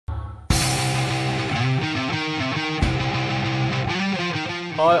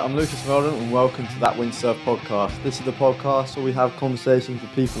Hi, I'm Lucas Melden and welcome to That Windsurf Podcast. This is the podcast where we have conversations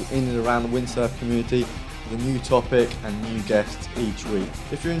with people in and around the windsurf community with a new topic and new guests each week.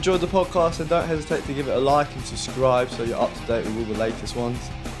 If you enjoyed the podcast, then don't hesitate to give it a like and subscribe so you're up to date with all the latest ones.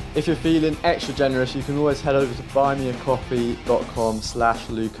 If you're feeling extra generous, you can always head over to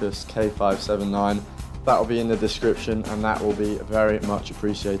buymeacoffee.com/LucasK579. That'll be in the description and that will be very much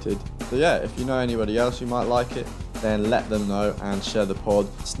appreciated. So yeah, if you know anybody else who might like it, then let them know and share the pod.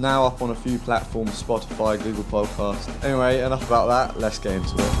 It's now up on a few platforms, Spotify, Google Podcast. Anyway, enough about that, let's get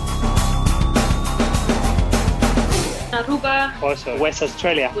into it. Aruba, Also, West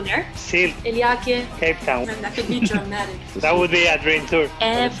Australia, Bonaire, Seal, Eliake, Cape Town. and that could be dramatic. That would be a dream tour.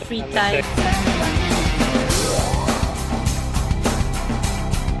 Every time.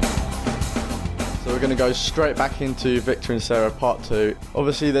 So we're going to go straight back into Victor and Sarah part 2.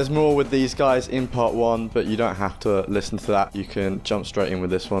 Obviously there's more with these guys in part 1, but you don't have to listen to that. You can jump straight in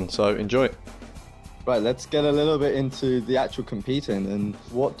with this one, so enjoy. Right, let's get a little bit into the actual competing and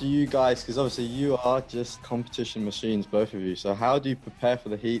what do you guys, because obviously you are just competition machines, both of you. So how do you prepare for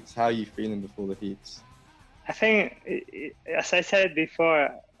the heats? How are you feeling before the heats? I think, as I said before,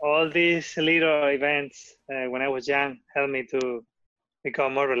 all these little events when I was young helped me to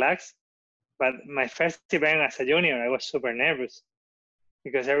become more relaxed. But my first event as a junior, I was super nervous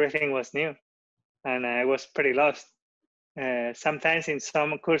because everything was new and I was pretty lost. Sometimes in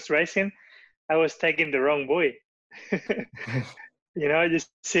some course racing, I was taking the wrong buoy. You know, you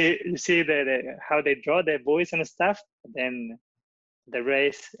see how they draw the buoys and stuff. Then the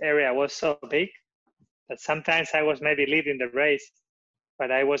race area was so big that sometimes I was maybe leading the race,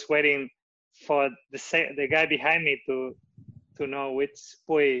 but I was waiting for the guy behind me to know which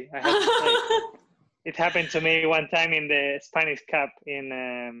buoy I had to take. It happened to me one time in the Spanish Cup in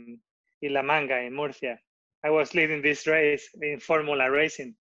La Manga in Murcia. I was leading this race in Formula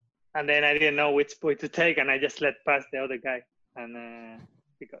Racing, and then I didn't know which buoy to take, and I just let pass the other guy, and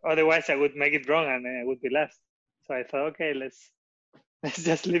because otherwise I would make it wrong and I would be last. So I thought, okay, let's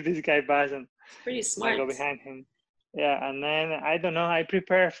just leave this guy pass and Pretty smart. go behind him. Yeah, and then I don't know. I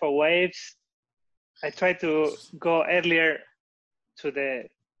prepare for waves. I try to go earlier to the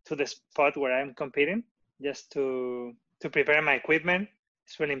spot where I'm competing, just to prepare my equipment.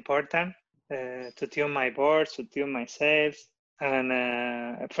 It's really important to tune my boards, to tune my sails. And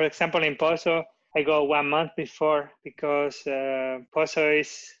for example, in Pozo, I go 1 month before because Pozo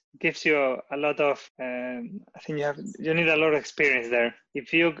gives you a lot of. I think you need a lot of experience there.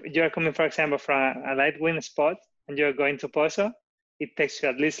 If you're coming, for example, from a light wind spot and you're going to Pozo, it takes you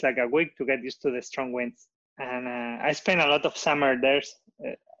at least like a week to get used to the strong winds. And I spent a lot of summer there.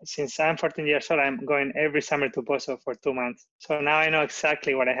 Since I'm 14 years old, I'm going every summer to Pozo for 2 months. So now I know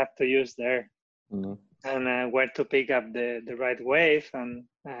exactly what I have to use there and where to pick up the right wave. And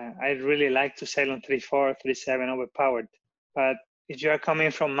I really like to sail on 3.4, 3.7 overpowered. But if you are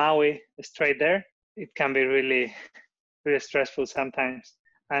coming from Maui straight there, it can be really, really stressful sometimes.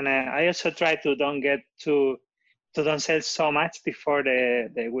 And I also try to don't sail so much before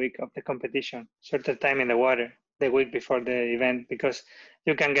the week of the competition, shorter time in the water, the week before the event, because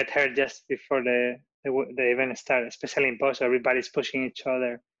you can get hurt just before the event starts, especially in Pozo. Everybody's pushing each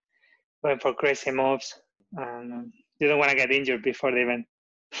other, going for crazy moves, and you don't want to get injured before the event.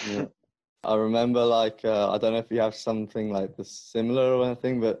 Yeah. I remember I don't know if you have something like this similar or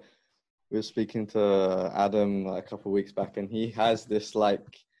anything, but we were speaking to Adam a couple of weeks back and he has this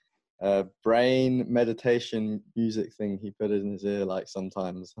brain meditation music thing he put in his ear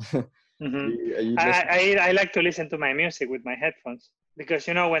sometimes. Mm-hmm. I like to listen to my music with my headphones because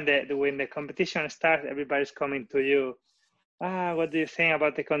when the competition starts, everybody's coming to you. What do you think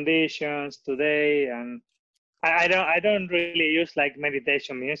about the conditions today? And I don't really use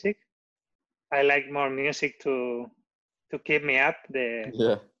meditation music. I like more music to keep me up.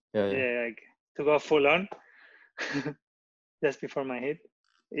 To go full on just before my hit.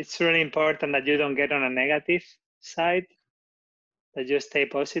 It's really important that you don't get on a negative side, that you stay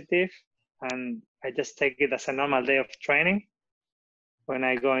positive. And I just take it as a normal day of training when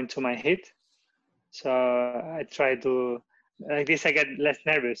I go into my hit. So I try to, like this, I get less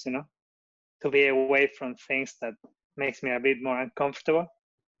nervous, to be away from things that makes me a bit more uncomfortable.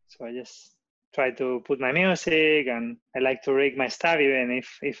 So I just try to put my music and I like to rig my stuff, even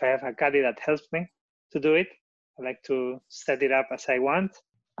if I have a caddy that helps me to do it. I like to set it up as I want.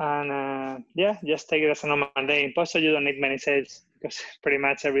 And just take it as a normal day. In Pozo, you don't need many sails because pretty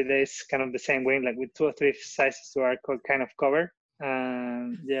much every day is kind of the same wind, with 2 or 3 sizes to our kind of cover.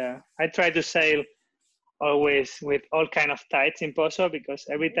 I try to sail always with all kind of tides in Pozo because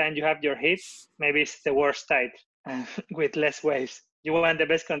every time you have your hit, maybe it's the worst tide with less waves. you want the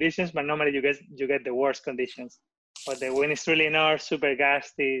best conditions, but normally you get the worst conditions. But the wind is really north, super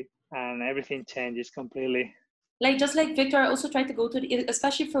gusty, and everything changes completely. Like just like Victor, I also try to go to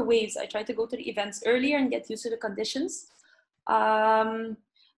especially for waves, I try to go to the events earlier and get used to the conditions. I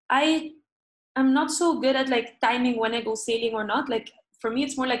am not so good at like timing when I go sailing or not. Like for me,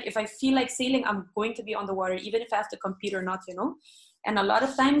 it's more like if I feel like sailing, I'm going to be on the water, even if I have to compete or not, you know. And a lot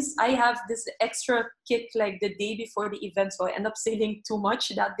of times I have this extra kick like the day before the event, so I end up sailing too much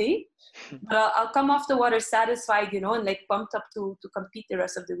that day. But I'll come off the water satisfied, you know, and like pumped up to compete the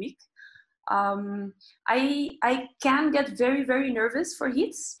rest of the week. I can get very, very nervous for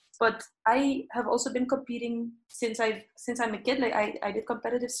heats, but I have also been competing since I'm a kid. Like I did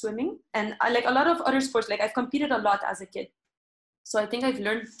competitive swimming, and I like a lot of other sports. Like I've competed a lot as a kid, so I think I've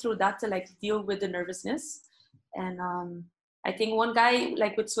learned through that to like deal with the nervousness. And I think one guy,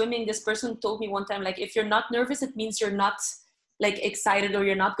 like with swimming, this person told me one time, like if you're not nervous, it means you're not like excited or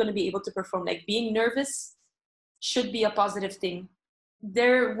you're not going to be able to perform. Like being nervous should be a positive thing.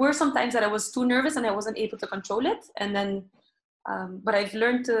 There were some times that I was too nervous and I wasn't able to control it. And then, but I've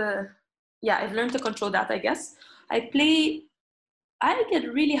learned to control that, I guess. I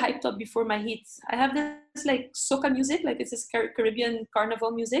get really hyped up before my heats. I have this like soca music, like it's this Caribbean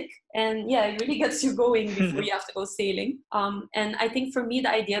carnival music. And yeah, it really gets you going before you have to go sailing. And I think for me,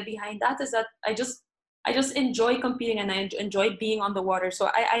 the idea behind that is that I just enjoy competing and I enjoy being on the water. So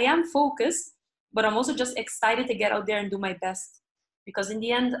I am focused, but I'm also just excited to get out there and do my best. Because in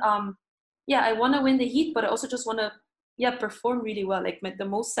the end, I want to win the heat, but I also just want to, perform really well. Like the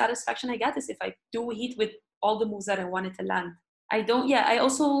most satisfaction I get is if I do a heat with all the moves that I wanted to land. I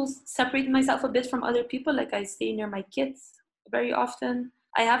also separate myself a bit from other people. Like I stay near my kids very often.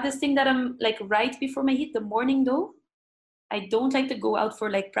 I have this thing that I'm like right before my heat, the morning though. I don't like to go out for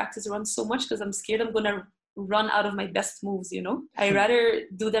like practice runs so much because I'm scared I'm going to run out of my best moves, you know. I rather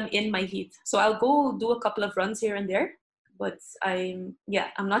do them in my heat. So I'll go do a couple of runs here and there, but I'm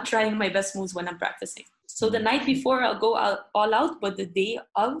not trying my best moves when I'm practicing. So the night before I'll go all out, but the day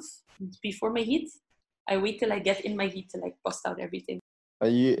of, before my heat, I wait till I get in my heat to like bust out everything.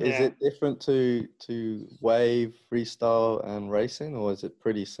 Is it different to wave, freestyle and racing, or is it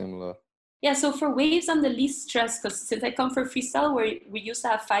pretty similar? Yeah, so for waves, I'm the least stressed because since I come from freestyle where we used to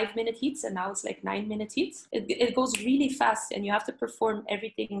have 5-minute heats and now it's like 9-minute heats, it goes really fast and you have to perform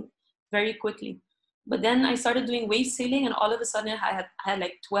everything very quickly. But then I started doing wave sailing and all of a sudden I had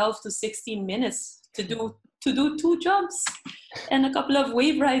like 12 to 16 minutes to do 2 jumps and a couple of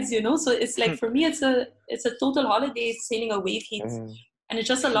wave rides, you know. So it's like for me it's a total holiday sailing a wave heat. And it's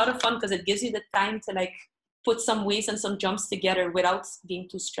just a lot of fun because it gives you the time to like put some waves and some jumps together without being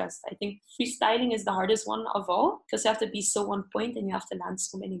too stressed. I think freestyling is the hardest one of all because you have to be so on point and you have to land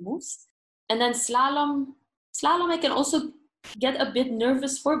so many moves. And then slalom I can also get a bit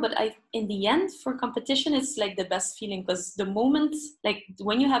nervous for, but in the end for competition it's like the best feeling because the moment, like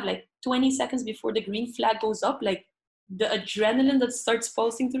when you have like 20 seconds before the green flag goes up, like the adrenaline that starts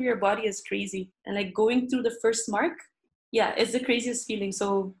pulsing through your body is crazy. And like going through the first mark, it's the craziest feeling.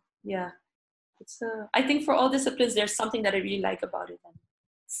 So I think for all disciplines there's something that I really like about it. And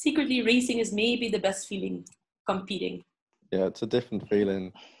secretly racing is maybe the best feeling competing. Yeah, it's a different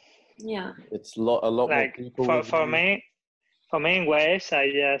feeling. Yeah, it's a lot like more people for me in waves I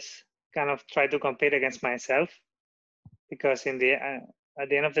just kind of try to compete against myself because at the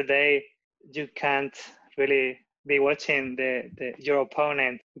end of the day you can't really be watching your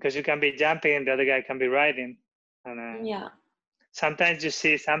opponent because you can be jumping, the other guy can be riding, and sometimes you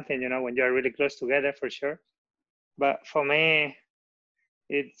see something, you know, when you're really close together for sure. But for me,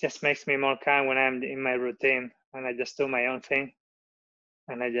 it just makes me more calm when I'm in my routine and I just do my own thing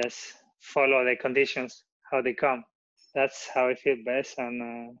and I just follow the conditions, how they come. That's how I feel best.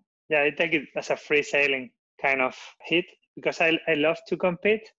 And I take it as a free sailing kind of hit because I love to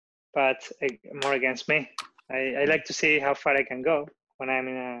compete, but more against me. I like to see how far I can go when I'm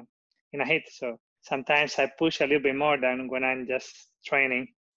in a hit. So sometimes I push a little bit more than when I'm just training,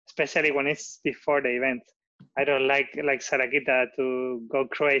 especially when it's before the event. I don't like Sarah Quita to go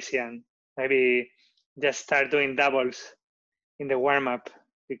crazy and maybe just start doing doubles in the warm-up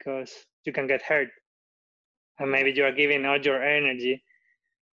because you can get hurt. And maybe you are giving all your energy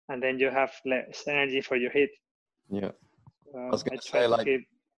and then you have less energy for your hit. Yeah. I was going to say, like,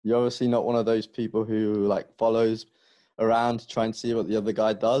 you're obviously not one of those people who like follows around to try and see what the other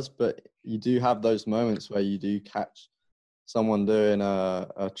guy does, but you do have those moments where you do catch someone doing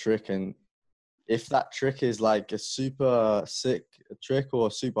a trick, and if that trick is like a super sick trick or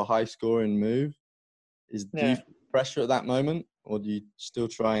a super high scoring move, do you feel pressure at that moment, or do you still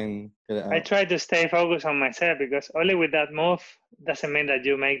try and get it out? I try to stay focused on myself, because only with that move doesn't mean that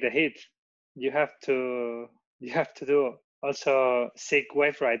you make the hit. You have to do also 6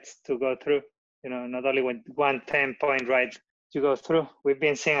 wave rides to go through. Not only with 1 10-point ride you go through. We've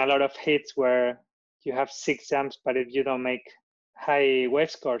been seeing a lot of hits where you have 6 jumps, but if you don't make high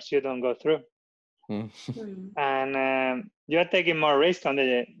wave scores, you don't go through. And you're taking more risk on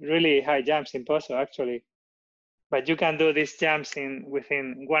the really high jumps in Pozo, actually. But you can do these jumps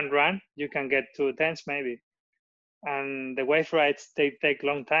within 1 run. You can get 2 10s maybe. And the wave rides, they take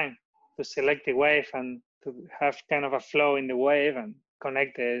long time to select the wave and to have kind of a flow in the wave and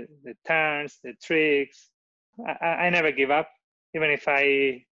connect the turns, the tricks. I never give up, even if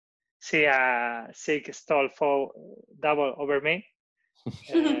I see a 6 stall fall double over me.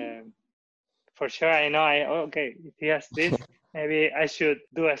 For sure, I know, okay, if he has this, maybe I should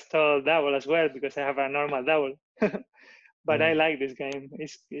do a stall double as well, because I have a normal double. But I like this game.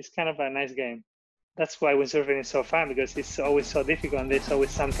 It's kind of a nice game. That's why windsurfing is so fun, because it's always so difficult and there's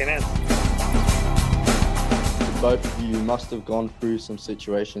always something else. Both of you must have gone through some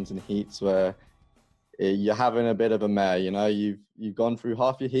situations in heats where you're having a bit of a mare. You've gone through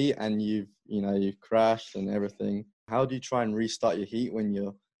half your heat and you've crashed and everything. How do you try and restart your heat when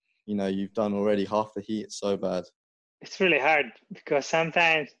you've done already half the heat? It's so bad. It's really hard, because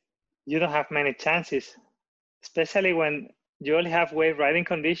sometimes you don't have many chances, especially when you only have wave riding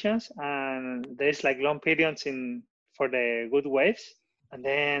conditions and there's like long periods for the good waves. And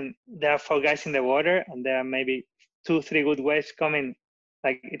then there are 4 guys in the water and there are maybe 2-3 good waves coming.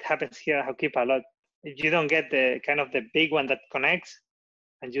 Like it happens here at Haukipa a lot. If you don't get the kind of the big one that connects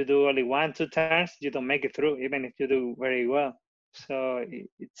and you do only 1-2 turns, you don't make it through, even if you do very well. So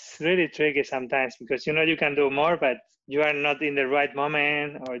it's really tricky sometimes, because you can do more, but you are not in the right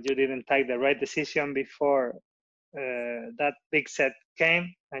moment, or you didn't take the right decision before that big set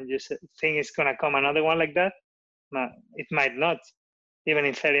came, and you think it's going to come another one like that. No, it might not, even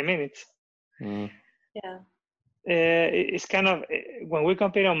in 30 minutes. Yeah. It's kind of, when we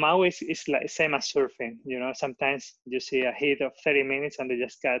compete on Maui, it's like same as surfing. Sometimes you see a heat of 30 minutes and they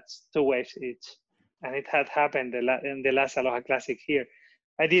just catch 2 waves each. And it had happened in the last Aloha Classic here.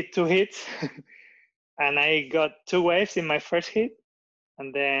 I did 2 hits and I got 2 waves in my first hit.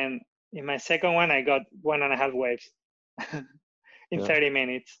 And then in my second one, I got 1.5 waves in 30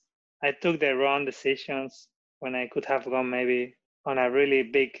 minutes. I took the wrong decisions when I could have gone maybe on a really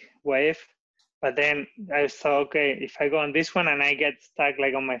big wave. But then I thought, okay, if I go on this one and I get stuck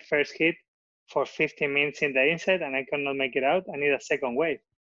like on my first hit for 15 minutes in the inside and I cannot make it out, I need a second wave.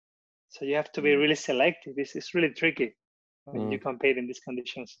 So you have to be really selective. This is really tricky when you compete in these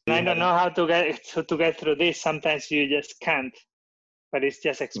conditions. And I don't know how to get through this. Sometimes you just can't, but it's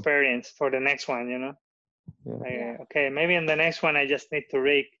just experience for the next one, Okay, maybe in the next one I just need to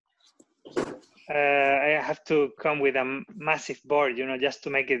rig. I have to come with a massive board, just to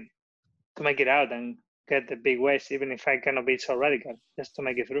make it out and get the big waves, even if I cannot be so radical, just to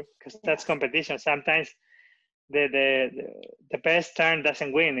make it through. Because that's competition. Sometimes the best turn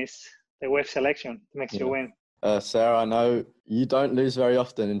doesn't win. It's the wave selection that makes you win. Sarah, I know you don't lose very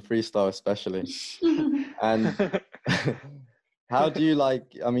often in freestyle, especially. And how do you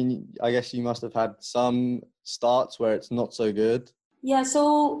I guess you must have had some starts where it's not so good. Yeah,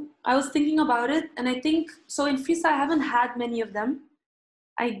 so I was thinking about it, and I think, so in freestyle, I haven't had many of them.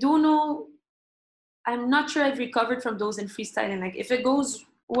 I do know, I'm not sure I've recovered from those in freestyle. And if it goes,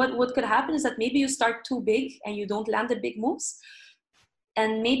 what could happen is that maybe you start too big and you don't land the big moves.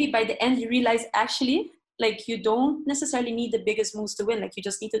 And maybe by the end you realize actually, you don't necessarily need the biggest moves to win. You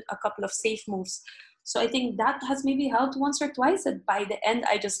just need a couple of safe moves. So I think that has maybe helped once or twice, that by the end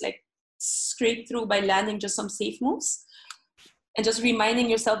I just scrape through by landing just some safe moves and just reminding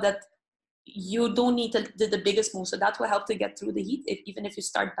yourself that you don't need the biggest move. So that will help to get through the heat, even if you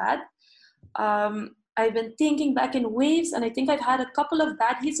start bad. I've been thinking back in waves, and I think I've had a couple of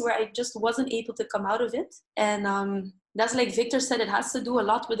bad heats where I just wasn't able to come out of it. And that's like Victor said, it has to do a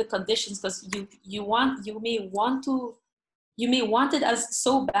lot with the conditions, because you may want it as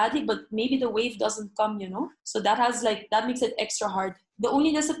so badly, but maybe the wave doesn't come, So that has that makes it extra hard. The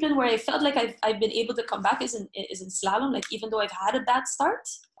only discipline where I felt like I've been able to come back is in slalom. Even though I've had a bad start,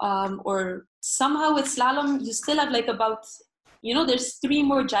 or somehow with slalom you still have about, there's 3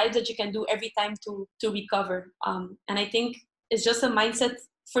 more jives that you can do every time to recover. And I think it's just a mindset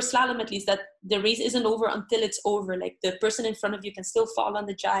for slalom, at least, that the race isn't over until it's over. The person in front of you can still fall on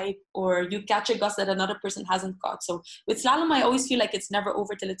the jibe, or you catch a gust that another person hasn't caught. So with slalom, I always feel like it's never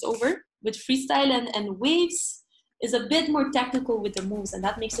over till it's over. With freestyle and waves, is a bit more technical with the moves, and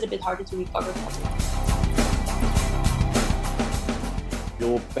that makes it a bit harder to recover from.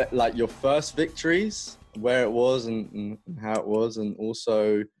 your first victories, where it was and how it was, and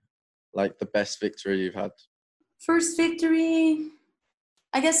also like the best victory you've had? First victory,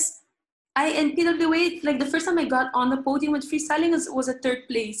 I guess in PWA, like the first time I got on the podium with freestyling was a third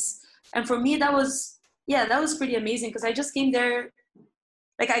place. And for me, that was pretty amazing because I just came there.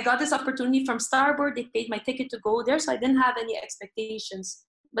 Like I got this opportunity from Starboard. They paid my ticket to go there, so I didn't have any expectations.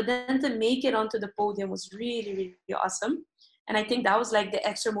 But then to make it onto the podium was really, really awesome. And I think that was like the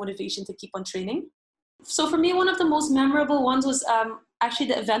extra motivation to keep on training. So for me, one of the most memorable ones was actually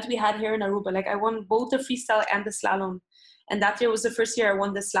the event we had here in Aruba. Like I won both the freestyle and the slalom. And that year was the first year I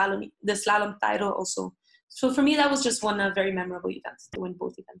won the slalom title also. So for me, that was just one very memorable event to win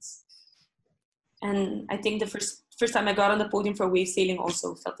both events. And I think the first time I got on the podium for wave sailing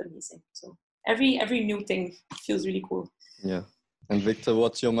also felt amazing. So every new thing feels really cool. Yeah. And Victor,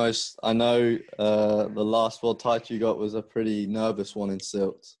 what's your most? I know the last world title you got was a pretty nervous one in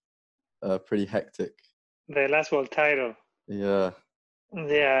silt, pretty hectic. The last world title. Yeah.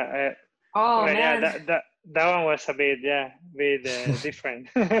 Yeah. Man. Yeah, that one was a bit different.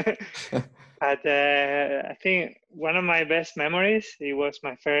 But I think one of my best memories, it was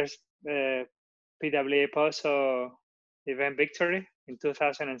my first PWA Pozo event victory in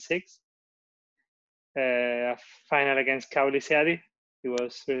 2006. A final against Kauli Seadi. It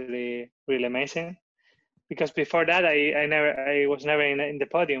was really, really amazing. Because before that, I was never in the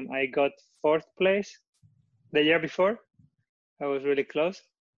podium. I got 4th place the year before. I was really close.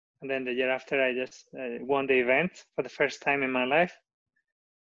 And then the year after, I just won the event for the first time in my life.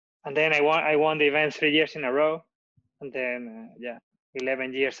 And then I won the event 3 years in a row. And then,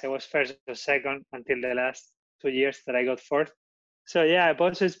 11 years I was first or second until the last 2 years that I got 4th. So yeah,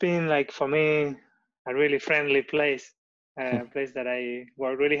 Pozo has been like for me a really friendly place, a place that I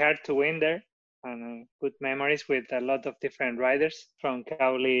worked really hard to win there, and good memories with a lot of different riders from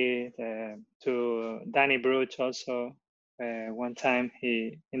Kauli to Danny Bruch also. One time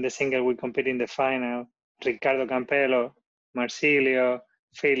in the single we competed in the final, Ricardo Campello, Marsilio,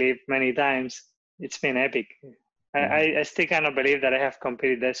 Philip many times. It's been epic. I still cannot believe that I have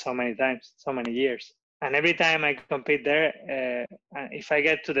competed there so many times, so many years. And every time I compete there, if I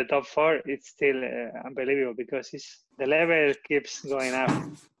get to the top 4, it's still unbelievable because the level keeps going up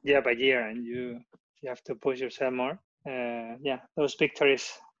year by year, and you have to push yourself more. Those victories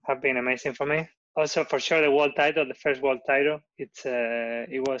have been amazing for me. Also, for sure, the world title, the first world title,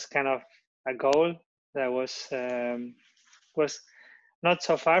 it was kind of a goal that was not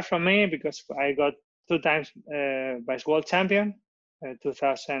so far from me because I got 2 times vice world champion,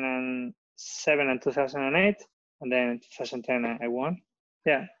 2007 and 2008, and then in 2010 I won.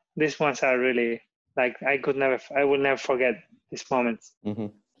 Yeah, these ones are really like I will never forget these moments. Mm-hmm.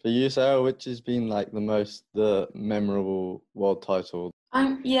 For you, Sarah, which has been like the memorable world title?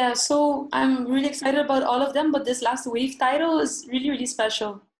 So I'm really excited about all of them, but this last wave title is really, really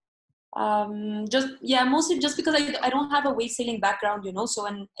special. Mostly just because I don't have a wave sailing background, so,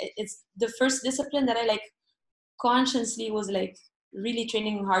 and it's the first discipline that I like consciously was like really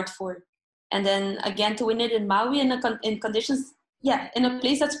training hard for. And then again to win it in Maui in conditions, in a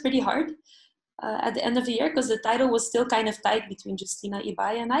place that's pretty hard at the end of the year, because the title was still kind of tight between Justina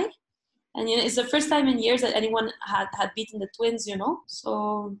Ibai and I. And it's the first time in years that anyone had beaten the twins,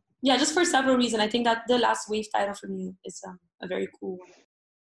 So just for several reasons, I think that the last wave title for me is a very cool one.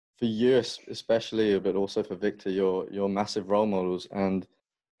 For you especially, but also for Victor, you're massive role models. And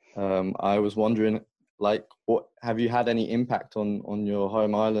I was wondering, like, what have you had any impact on your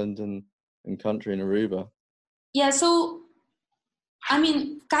home island and country in Aruba? Yeah, so I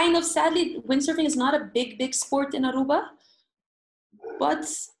mean, kind of sadly, windsurfing is not a big sport in Aruba. But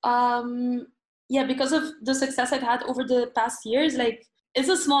because of the success I've had over the past years, like it's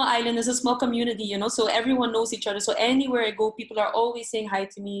a small island, it's a small community, so everyone knows each other. So anywhere I go, people are always saying hi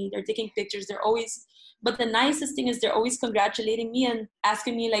to me. They're taking pictures. But the nicest thing is they're always congratulating me and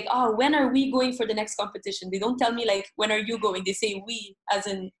asking me like, oh, when are we going for the next competition? They don't tell me like, when are you going? They say we, as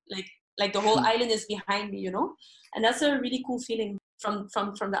in like the whole island is behind me, And that's a really cool feeling from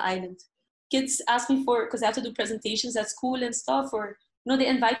the island. Kids ask me because I have to do presentations at school and stuff, or they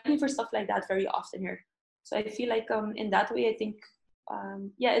invite me for stuff like that very often here. So I feel like in that way, I think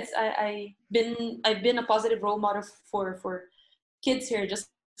I've been a positive role model for kids here, just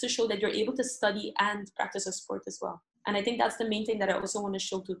to show that you're able to study and practice a sport as well. And I think that's the main thing that I also want to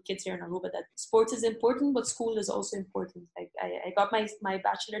show to kids here in Aruba, that sports is important, but school is also important. Like I got my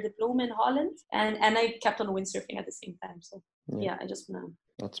bachelor diploma in Holland, and I kept on windsurfing at the same time. So I just want to.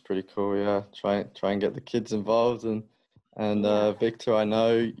 That's pretty cool. Yeah, try and get the kids involved and And Victor, I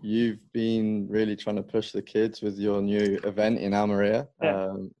know you've been really trying to push the kids with your new event in Almeria.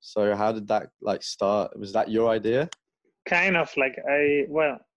 Yeah. So how did that start? Was that your idea? Kind of like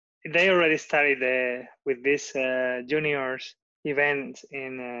they already started with this juniors event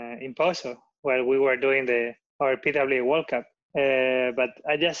in Pozo, where we were doing our PWA World Cup. But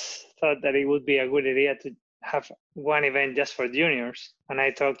I just thought that it would be a good idea to have one event just for juniors. And I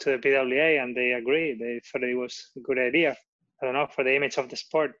talked to the PWA and they agreed. They thought it was a good idea. I don't know, for the image of the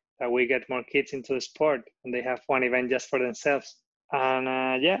sport, that we get more kids into the sport and they have one event just for themselves.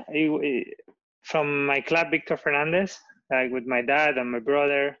 And from my club, Victor Fernandez, like with my dad and my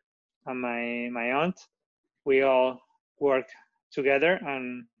brother and my aunt, we all work together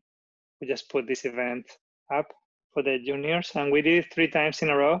and we just put this event up for the juniors. And we did it 3 times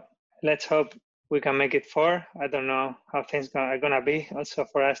in a row. Let's hope we can make it 4. I don't know how things are gonna be also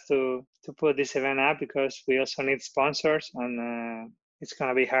for us to put this event up, because we also need sponsors, and it's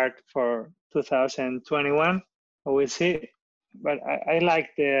gonna be hard for 2021. We'll see. But I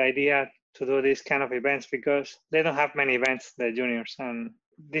like the idea to do these kind of events because they don't have many events, the juniors, and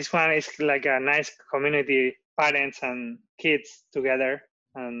this one is like a nice community, parents and kids together.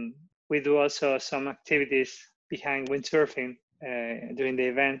 And we do also some activities behind windsurfing during the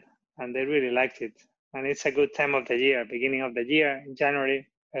event, and they really liked it. And it's a good time of the year, beginning of the year in January.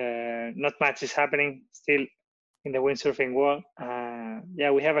 Not much is happening still in the windsurfing world.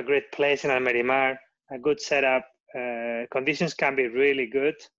 We have a great place in Almerimar, a good setup. Conditions can be really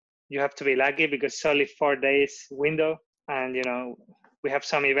good. You have to be lucky because it's only 4 days window, and we have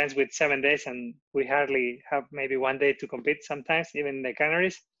some events with 7 days, and we hardly have maybe 1 day to compete. Sometimes even in the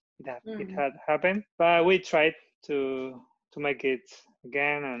Canaries, it had happened. But we tried to make it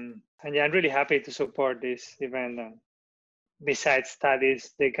again, and I'm really happy to support this event. And besides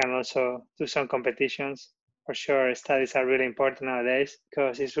studies, they can also do some competitions. For sure, studies are really important nowadays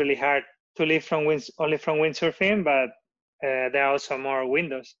because it's really hard to live only from windsurfing, but there are also more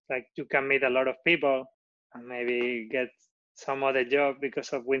windows. Like you can meet a lot of people and maybe get some other job because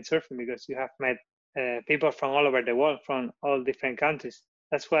of windsurfing, because you have met people from all over the world, from all different countries.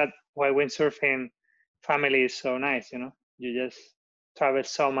 That's why windsurfing family is so nice. You just travel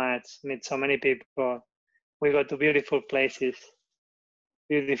so much, meet so many people. We go to beautiful places,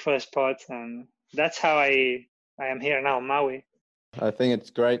 beautiful spots, and that's how I am here now, Maui. I think it's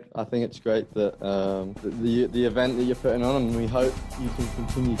great. I think it's great that the event that you're putting on, and we hope you can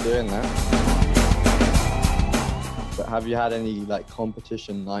continue doing that. But have you had any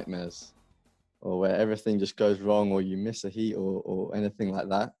competition nightmares, or where everything just goes wrong, or you miss a heat, or anything like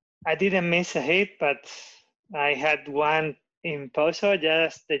that? I didn't miss a heat, but I had one in Pozo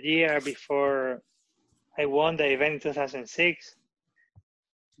just the year before I won the event in 2006.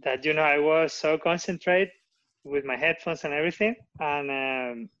 That I was so concentrated with my headphones and everything,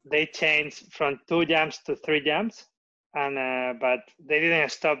 and they changed from 2 jumps to 3 jumps, and but they didn't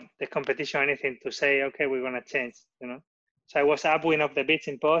stop the competition or anything to say, okay, we're gonna change. So I was upwind of the beach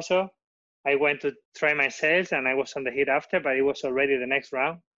in Pozo. I went to try my sails, and I was on the heat after, but it was already the next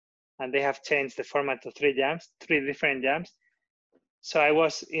round, and they have changed the format to 3 different jumps. So I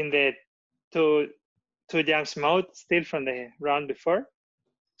was in the two jumps mode still from the round before.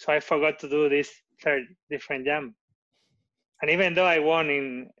 So I forgot to do this 3rd different jump. And even though I won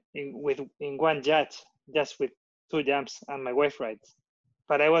in one judge, just with 2 jumps and my wave rides,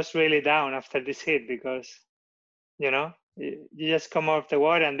 but I was really down after this hit because, you just come off the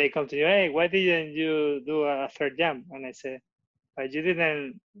water and they come to you, hey, why didn't you do a 3rd jump? And I say, but you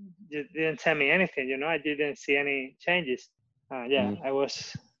didn't tell me anything, I didn't see any changes. That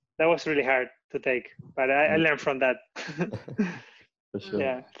was really hard to take, but I learned from that. For sure.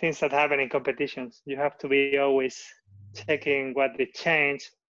 Yeah, things that happen in competitions. You have to be always checking what they change.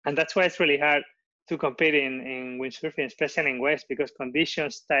 And that's why it's really hard to compete in windsurfing, especially in waves, because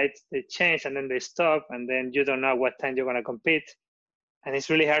conditions, tides, they change and then they stop, and then you don't know what time you're going to compete. And it's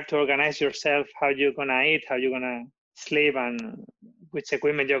really hard to organize yourself, how you're going to eat, how you're going to sleep, and which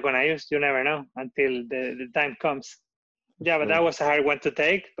equipment you're going to use. You never know until the time comes. Yeah, but that was a hard one to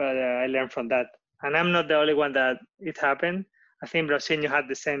take, but I learned from that. And I'm not the only one that it happened. I think Brasilio had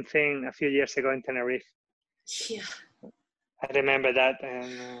the same thing a few years ago in Tenerife. Yeah. I remember that,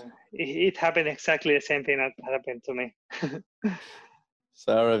 and it happened exactly the same thing that happened to me.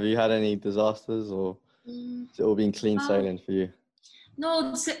 Sarah, have you had any disasters, or has it all been clean sailing for you?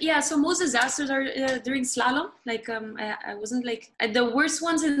 No, so most disasters are during slalom. I wasn't the worst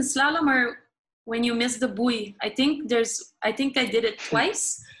ones in slalom are when you miss the buoy. I think I did it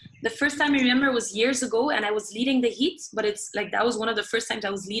twice. The first time I remember was years ago, and I was leading the heat, but it's that was one of the first times I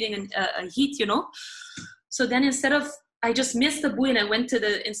was leading a heat, So then instead of I just missed the buoy, and I went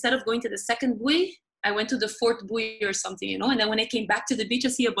to instead of going to the second buoy, I went to the fourth buoy or something, you know. And then when I came back to the beach, I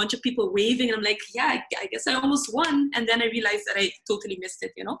see a bunch of people waving, and I'm like, yeah, I guess I almost won. And then I realized that I totally missed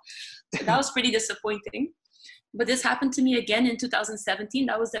it, you know. So that was pretty disappointing. But this happened to me again in 2017.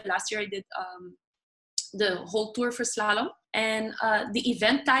 That was the last year I did the whole tour for slalom. And the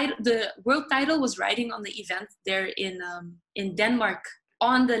event title, the world title, was riding on the event there in Denmark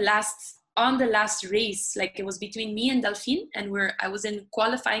on the last race. Like, it was between me and Delphine, and I was in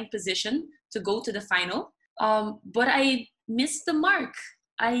qualifying position to go to the final. But I missed the mark.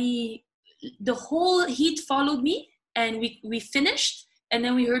 The whole heat followed me, and we finished, and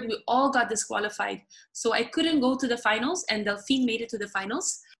then we heard we all got disqualified. So I couldn't go to the finals, and Delphine made it to the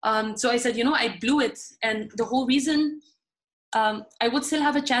finals. So I said, you know, I blew it. And the whole reason, I would still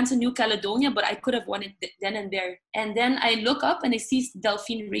have a chance in New Caledonia, but I could have won it then and there. And then I look up and I see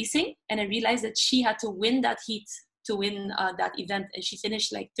Delphine racing, and I realized that she had to win that heat to win that event. And she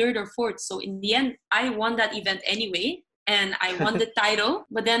finished like third or fourth. So in the end, I won that event anyway, and I won the title.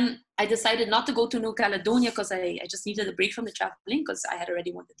 But then I decided not to go to New Caledonia because I just needed a break from the traveling, because I had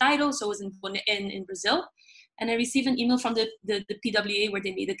already won the title. So I was in Brazil. And I received an email from the PWA where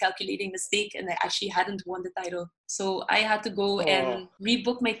they made a calculating mistake, and I actually hadn't won the title. So I had to go and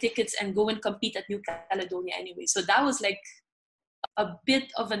rebook my tickets and go and compete at New Caledonia anyway. So that was like a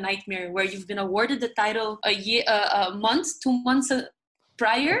bit of a nightmare, where you've been awarded the title a month, 2 months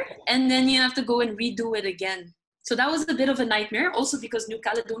prior, and then you have to go and redo it again. So that was a bit of a nightmare, also because New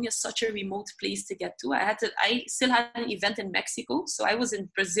Caledonia is such a remote place to get to. I still had an event in Mexico. So I was in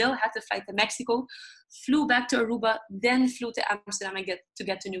Brazil, had to fly to Mexico, flew back to Aruba, then flew to Amsterdam and to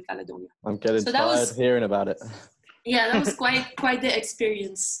get to New Caledonia. I'm getting tired hearing about it. Yeah, that was quite the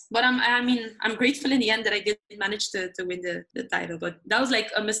experience. But I'm grateful in the end that I did manage to win the title. But that was like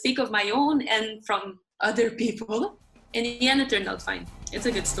a mistake of my own and from other people. In the end, it turned out fine. It's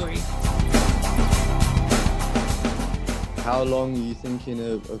a good story. How long are you thinking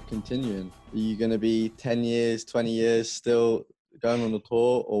of continuing? Are you going to be 10 years, 20 years still going on the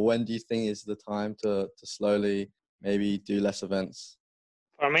tour? Or when do you think is the time to slowly maybe do less events?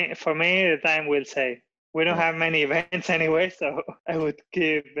 For me, the time will say. We don't have many events anyway, so I would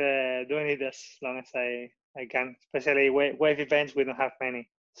keep doing it as long as I can. Especially wave events, we don't have many.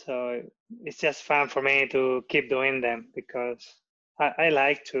 So it's just fun for me to keep doing them, because I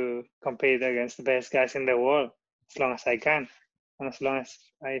like to compete against the best guys in the world as long as I can. And as long as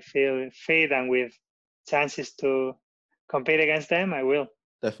I feel fit and with chances to compete against them, I will.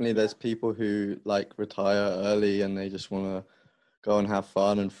 Definitely there's people who like retire early and they just want to go and have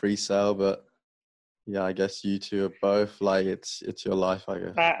fun and freestyle, but yeah, I guess you two are both like it's your life, I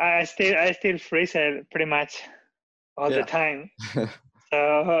guess. I still freestyle pretty much all the time.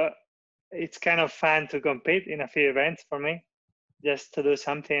 So it's kind of fun to compete in a few events for me, just to do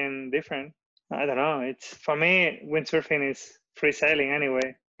something different. I don't know. It's for me, windsurfing is freestyling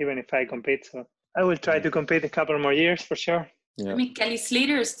anyway, even if I compete. So I will try to compete a couple more years for sure. Yeah. I mean, Kelly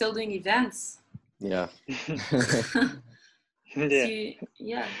Slater is still doing events. Yeah.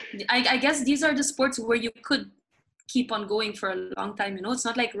 Yeah. I guess these are the sports where you could keep on going for a long time. You know, it's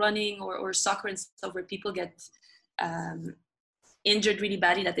not like running or soccer and stuff where people get injured really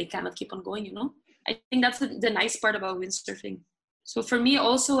badly that they cannot keep on going. You know, I think that's the nice part about windsurfing. So for me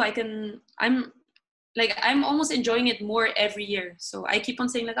also, I'm almost enjoying it more every year. So I keep on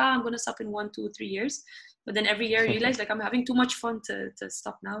saying like, I'm going to stop in 1, 2, 3 years. But then every year I realize like I'm having too much fun to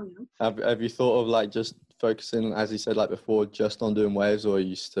stop now, you know. Have you thought of like just focusing, as you said like before, just on doing waves, or are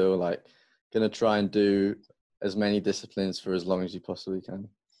you still like going to try and do as many disciplines for as long as you possibly can?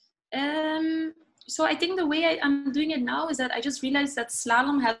 So I think the way I'm doing it now is that I just realized that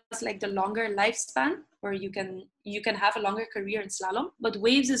slalom has like the longer lifespan, where you can have a longer career in slalom, but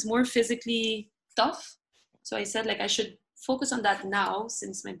waves is more physically tough. So I said like I should focus on that now,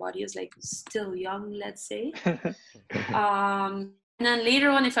 since my body is like still young, let's say. And then later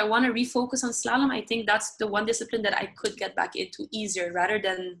on, if I want to refocus on slalom, I think that's the one discipline that I could get back into easier rather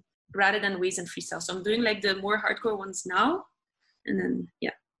than waves and freestyle. So I'm doing like the more hardcore ones now, and then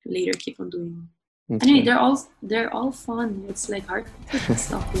later keep on doing. Okay. Anyway, they're all fun. It's like hard to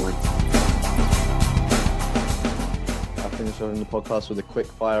stop one. I'll finish on the podcast with a quick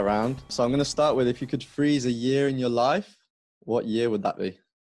fire round. So I'm going to start with, if you could freeze a year in your life, what year would that be?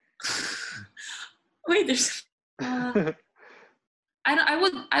 Wait, there's. I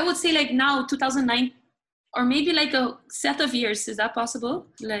would say like now 2009, or maybe like a set of years. Is that possible?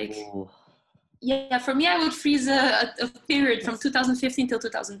 Like. Ooh. Yeah, for me, I would freeze a period from 2015 till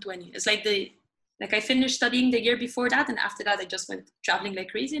 2020. It's like I finished studying the year before that, and after that I just went traveling like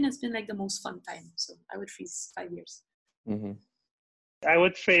crazy, and it's been like the most fun time. So I would freeze 5 years. Mm-hmm. I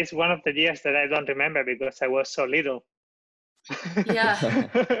would freeze one of the years that I don't remember because I was so little. Yeah.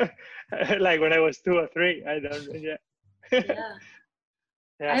 Like when I was 2 or 3, I don't. Yeah. Yeah.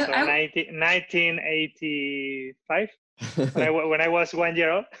 Yeah. So 1985 when I was 1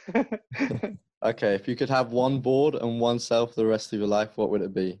 year old. Okay, if you could have one board and one sail for the rest of your life, what would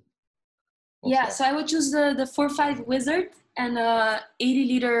it be? Yeah, so I would choose the 4.5 Wizard and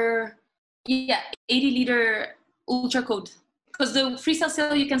 80 liter Ultra Code. Because the freestyle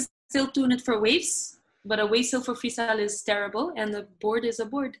sail, you can still tune it for waves, but a wave sail for freestyle is terrible, and the board is a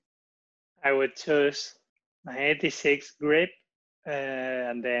board. I would choose my 86 grip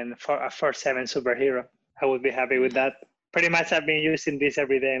and then for a 4.7 Superhero. I would be happy with that. Pretty much I've been using this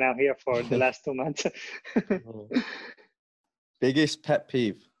every day now here for the last 2 months. Biggest pet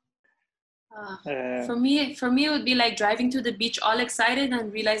peeve? For me, it would be like driving to the beach all excited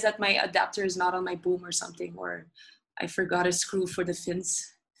and realize that my adapter is not on my boom or something, or I forgot a screw for the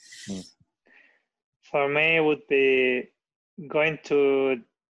fins. For me, it would be going to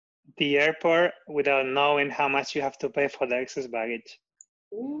the airport without knowing how much you have to pay for the excess baggage.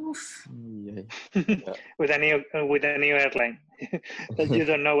 Oof. Yeah. with a new airline that you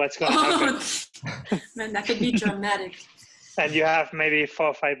don't know what's going to happen. Man, that could be dramatic. And you have maybe $4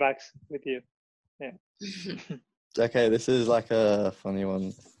 or $5 with you. Yeah. Okay, this is like a funny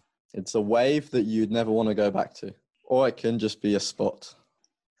one. It's a wave that you'd never want to go back to, or it can just be a spot.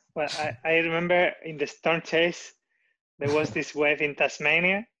 Well, I remember in the Storm Chase, there was this wave in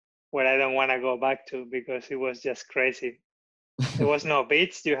Tasmania where I don't want to go back to because it was just crazy. There was no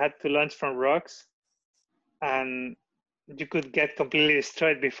beach. You had to launch from rocks, and you could get completely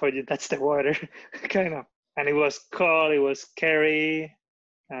destroyed before you touch the water, kind of. And it was cold, it was scary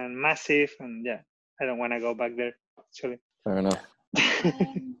and massive, and yeah, I don't want to go back there, actually. Fair enough.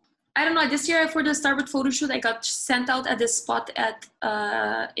 I don't know, this year for the Starboard photo shoot, I got sent out at this spot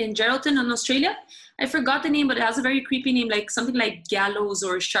in Geraldton in Australia. I forgot the name, but it has a very creepy name, like something like Gallows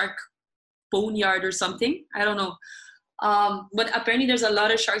or Shark Boneyard or something. I don't know. But apparently there's a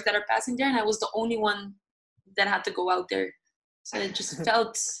lot of sharks that are passing there, and I was the only one that had to go out there. So it just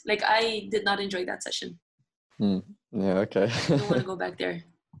felt like I did not enjoy that session. Yeah, okay. I don't want to go back there.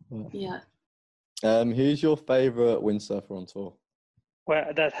 Yeah. Who's your favorite windsurfer on tour?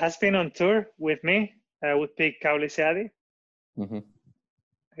 Well, that has been on tour with me. I would pick Kauli Seadi.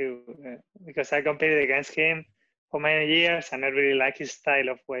 Because I competed against him for many years, and I really like his style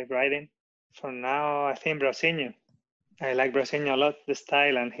of wave riding. For now, I think Brosinho. I like Brosinho a lot, the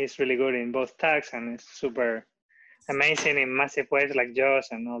style, and he's really good in both tags, and he's super amazing in massive waves like Jaws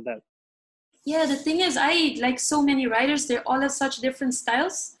and all that. Yeah, the thing is, I like so many riders. They all have such different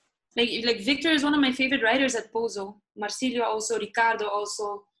styles. Like Victor is one of my favorite riders at Pozo. Marsilio also, Ricardo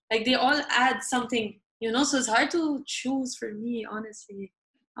also. Like they all add something, you know. So it's hard to choose for me, honestly.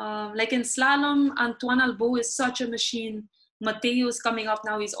 Like in slalom, Antoine Albo is such a machine. Matteo is coming up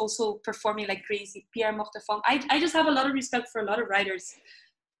now. He's also performing like crazy. Pierre Mortefond. I just have a lot of respect for a lot of riders.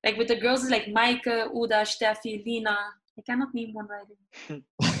 Like with the girls, like Maike, Uda, Steffi, Lina. I cannot name one rider.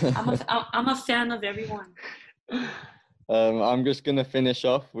 I'm a fan of everyone. I'm just going to finish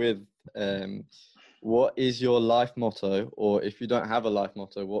off with what is your life motto? Or if you don't have a life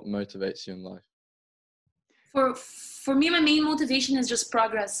motto, what motivates you in life? For me, my main motivation is just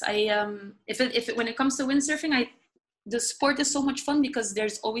progress. When it comes to windsurfing, the sport is so much fun because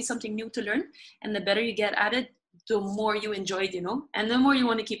there's always something new to learn, and the better you get at it, the more you enjoy it, you know, and the more you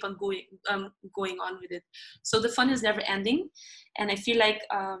want to keep on going on with it. So the fun is never ending, and I feel like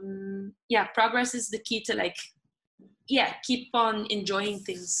progress is the key to keep on enjoying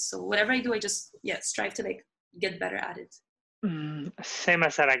things. So whatever I do, I just strive to get better at it. Same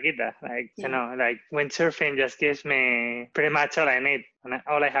as Sarah Quita, you know, like windsurfing just gives me pretty much all I need, and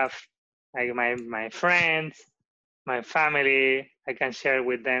all I have, like my friends, my family, I can share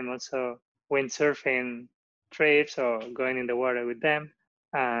with them also windsurfing trips or going in the water with them,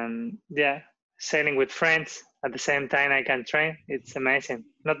 and sailing with friends at the same time I can train. It's amazing.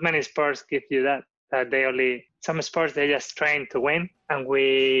 Not many sports give you that. Some sports they just train to win, and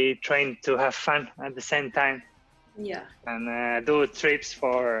we train to have fun at the same time. Yeah. And do trips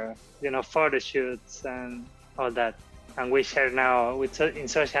for photo shoots and all that. And we share now in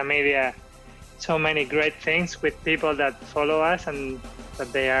social media so many great things with people that follow us, and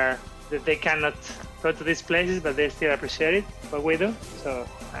that they cannot go to these places, but they still appreciate what we do. So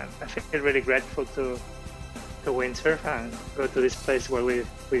I feel really grateful to windsurf and go to this place where we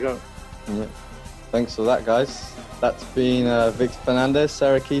go. Yeah. Thanks for that, guys. That's been Victor Fernandez,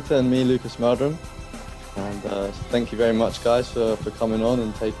 Sarah Quita, and me, Lucas Meldrum. And thank you very much, guys, for coming on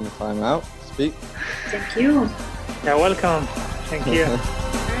and taking the time out. It's speak. Thank you. You're welcome. Thank you.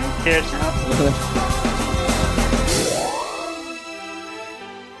 Cheers.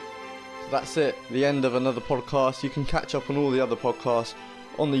 That's it, the end of another podcast. You can catch up on all the other podcasts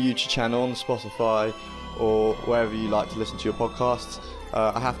on the YouTube channel, on Spotify, or wherever you like to listen to your podcasts.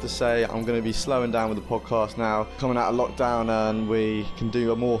 I have to say, I'm going to be slowing down with the podcast now. Coming out of lockdown and we can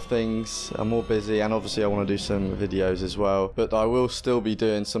do more things. I'm more busy, and obviously I want to do some videos as well. But I will still be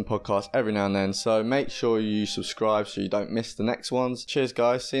doing some podcasts every now and then. So make sure you subscribe so you don't miss the next ones. Cheers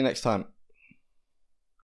guys, see you next time.